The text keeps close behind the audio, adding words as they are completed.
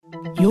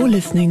You're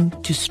listening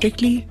to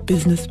Strictly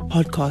Business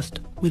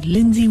Podcast with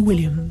Lindsay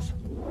Williams.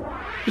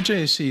 The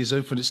JSE has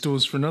opened its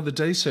doors for another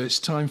day, so it's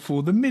time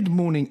for the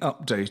mid-morning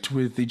update,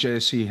 with the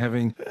JSE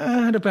having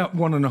had about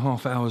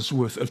 1.5 hours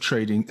worth of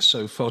trading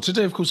so far.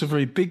 Today, of course, a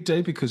very big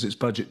day because it's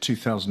Budget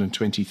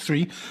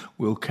 2023.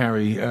 We'll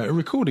carry a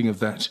recording of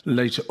that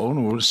later on,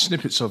 or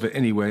snippets of it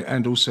anyway,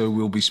 and also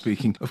we'll be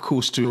speaking, of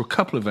course, to a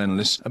couple of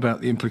analysts about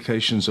the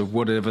implications of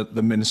whatever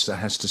the Minister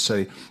has to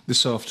say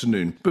this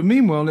afternoon. But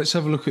meanwhile, let's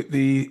have a look at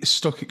the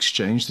stock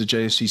exchange, the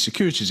JSE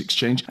Securities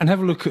Exchange, and have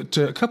a look at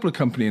a couple of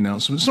company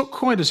announcements. Not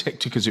quite as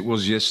hectic as it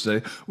was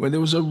yesterday, where there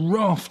was a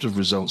raft of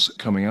results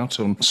coming out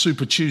on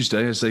Super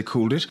Tuesday, as they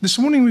called it. This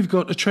morning we've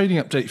got a trading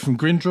update from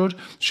Grindrod,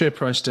 share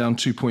price down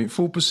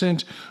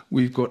 2.4%.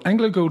 We've got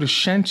Anglo Gold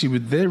Ashanti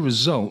with their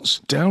results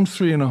down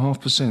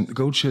 3.5%. The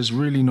gold share's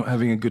really not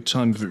having a good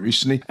time of it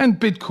recently. And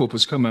Bidcorp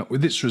has come out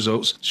with its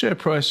results, share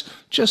price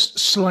just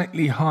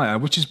slightly higher,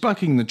 which is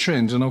bucking the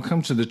trend, and I'll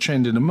come to the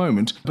trend in a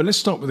moment. But let's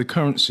start with the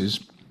currencies.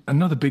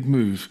 Another big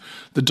move.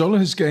 The dollar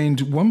has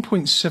gained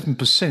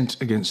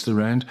 1.7% against the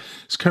rand.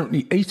 It's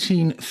currently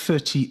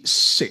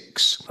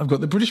 18.36. I've got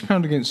the British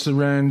pound against the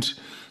rand.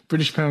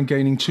 British pound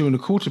gaining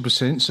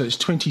 2.25%, so it's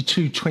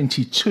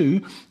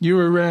 22.22.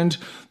 Euro rand,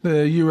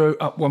 the euro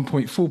up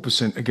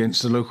 1.4%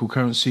 against the local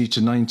currency to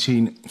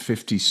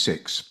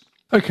 19.56.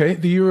 Okay,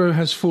 the euro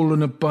has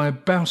fallen by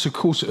about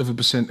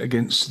 0.25%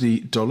 against the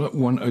dollar,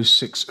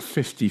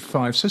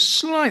 106.55. So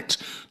slight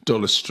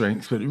dollar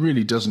strength, but it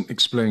really doesn't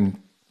explain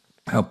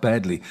how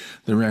badly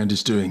the rand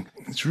is doing.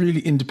 It's really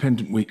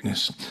independent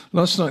weakness.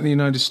 Last night in the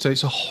United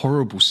States, a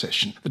horrible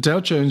session. The Dow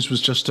Jones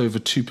was just over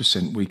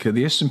 2% weaker,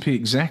 the S&P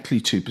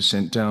exactly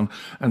 2% down,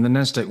 and the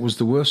Nasdaq was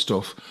the worst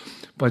off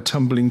by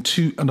tumbling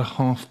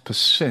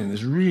 2.5%.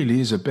 There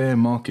really is a bear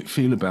market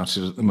feel about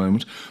it at the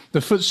moment. The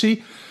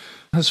FTSE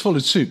has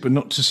followed suit, but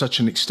not to such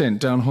an extent,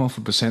 down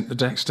 0.5%, the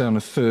DAX down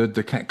 1/3,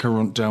 the CAC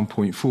 40 down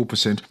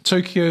 0.4%.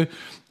 Tokyo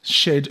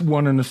shed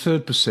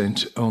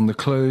 1.33% on the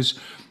close.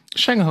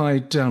 Shanghai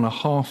down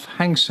 0.5%,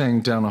 Hang Seng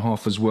down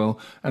 0.5% as well,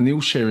 and the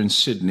all-share in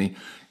Sydney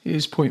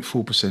is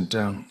 0.4%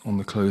 down on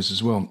the close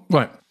as well.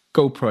 Right,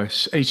 gold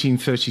price,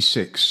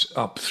 $18.36,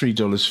 up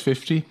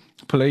 $3.50.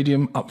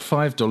 Palladium up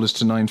 $5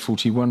 to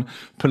 $9.41.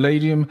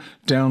 Palladium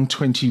down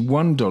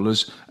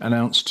 $21 an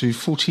ounce to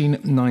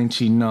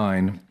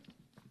 $14.99.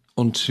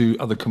 On to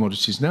other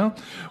commodities now,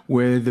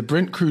 where the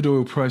Brent crude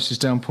oil price is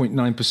down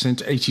 0.9%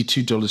 to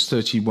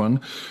 $82.31.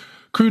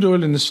 Crude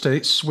oil in the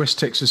States, West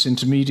Texas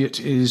Intermediate,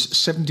 is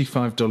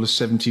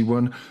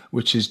 $75.71,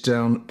 which is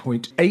down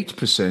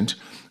 0.8%.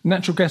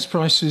 Natural gas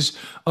prices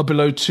are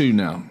below 2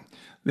 now.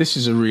 This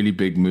is a really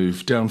big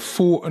move, down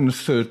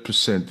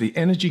 4.33%. The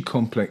energy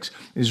complex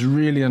is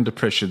really under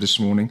pressure this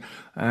morning.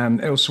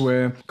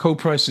 Elsewhere, coal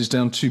prices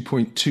down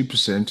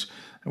 2.2%.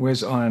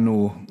 Where's iron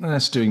ore?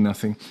 That's doing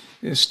nothing.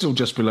 It's still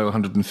just below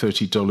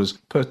 $130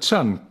 per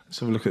tonne. Let's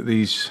have a look at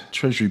these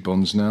Treasury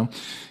bonds now.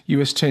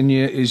 US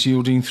 10-year is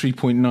yielding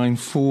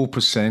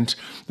 3.94%.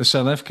 The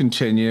South African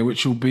 10-year,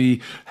 which will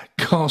be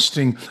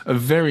casting a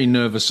very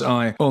nervous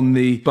eye on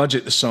the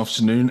budget this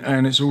afternoon,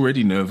 and it's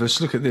already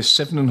nervous. Look at this,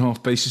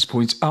 7.5 basis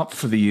points up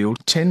for the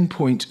yield,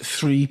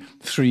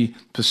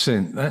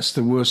 10.33%. That's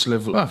the worst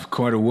level of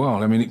quite a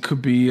while. I mean, it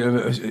could be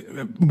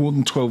more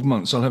than 12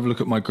 months. I'll have a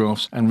look at my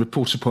graphs and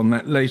report upon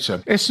that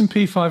later.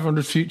 S&P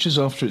 500 futures,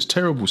 after its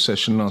terrible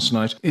session last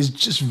night, is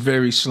just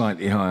very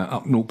slightly higher,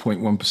 up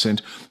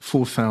 0.1%,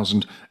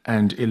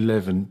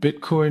 4,011.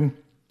 Bitcoin,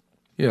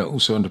 yeah,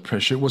 also under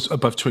pressure. It was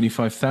above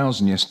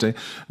 25,000 yesterday,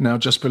 now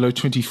just below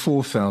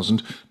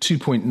 24,000,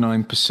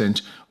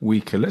 2.9%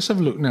 weaker. Let's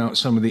have a look now at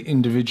some of the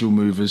individual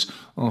movers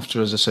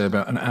after, as I say,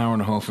 about an hour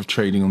and a half of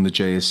trading on the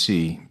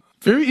JSE.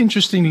 Very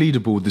interesting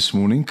leaderboard this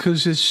morning,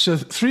 because it's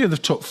 3 of the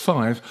top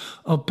 5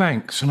 are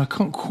banks, and I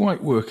can't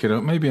quite work it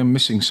out. Maybe I'm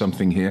missing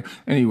something here.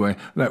 Anyway,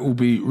 that will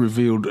be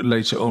revealed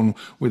later on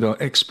with our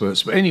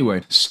experts. But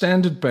anyway,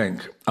 Standard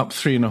Bank up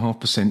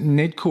 3.5%,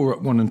 Nedcor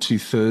up 1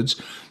 2/3,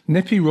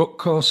 Nepi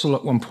Rockcastle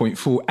up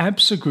 1.4%,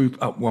 Absa Group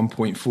up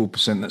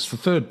 1.4%, that's the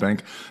third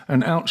bank,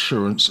 and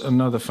Outsurance,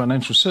 another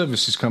financial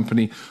services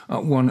company,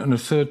 up 1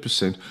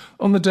 1/3%.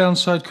 On the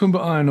downside, Kumba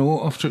Iron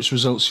Ore, after its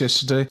results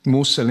yesterday,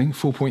 more selling,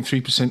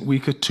 4.3%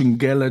 weaker,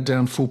 Tungela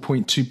down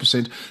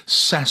 4.2%,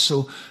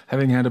 Sasol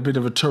having had a bit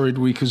of a torrid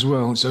week as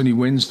well. It's only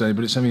Wednesday,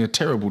 but it's having a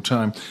terrible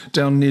time,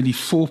 down nearly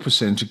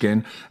 4%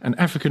 again, and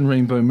African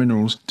Rainbow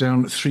Minerals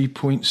down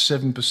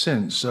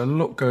 3.7%. So a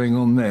lot going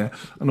on there,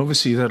 and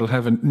obviously that'll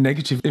have a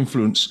negative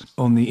influence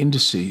on the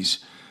indices.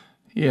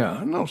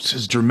 Yeah, not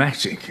as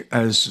dramatic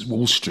as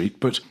Wall Street,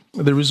 but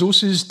the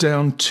resources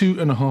down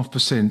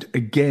 2.5%.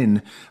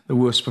 Again, the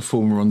worst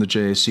performer on the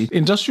JSE.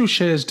 Industrial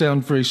shares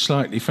down very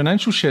slightly.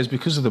 Financial shares,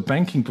 because of the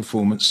banking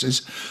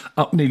performances,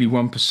 up nearly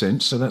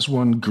 1%. So that's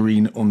one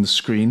green on the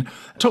screen.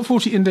 Top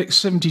 40 index,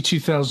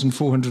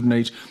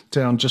 72,408,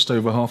 down just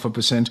over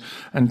 0.5%.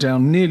 And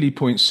down nearly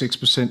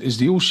 0.6% is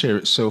the all share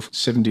itself,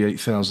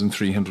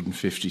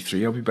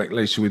 78,353. I'll be back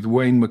later with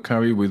Wayne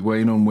McCurry. With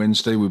Wayne on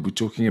Wednesday, we'll be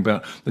talking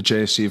about the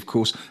JSE, of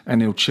course,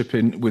 and he'll chip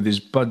in with his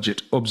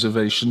budget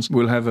observations.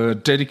 We'll have a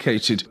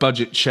dedicated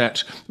budget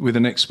chat with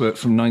an expert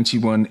from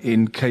 91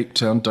 in Cape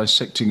Town,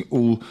 dissecting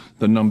all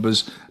the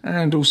numbers.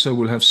 And also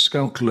we'll have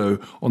Scout Low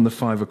on the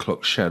 5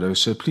 o'clock shadow.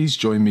 So please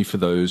join me for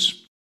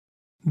those.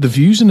 The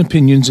views and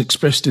opinions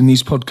expressed in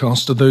these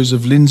podcasts are those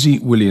of Lindsay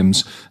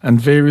Williams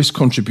and various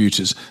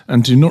contributors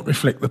and do not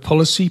reflect the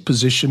policy,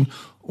 position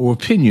or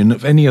opinion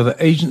of any other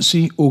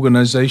agency,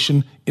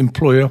 organisation,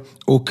 employer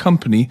or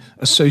company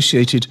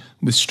associated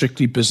with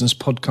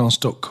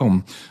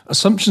strictlybusinesspodcast.com.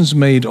 Assumptions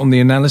made on the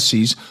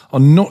analyses are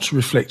not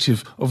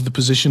reflective of the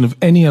position of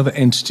any other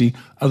entity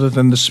other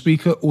than the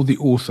speaker or the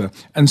author.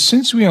 And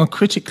since we are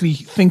critically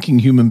thinking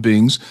human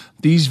beings,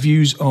 these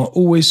views are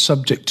always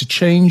subject to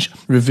change,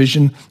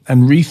 revision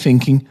and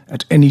rethinking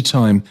at any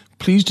time.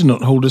 Please do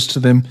not hold us to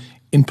them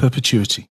in perpetuity.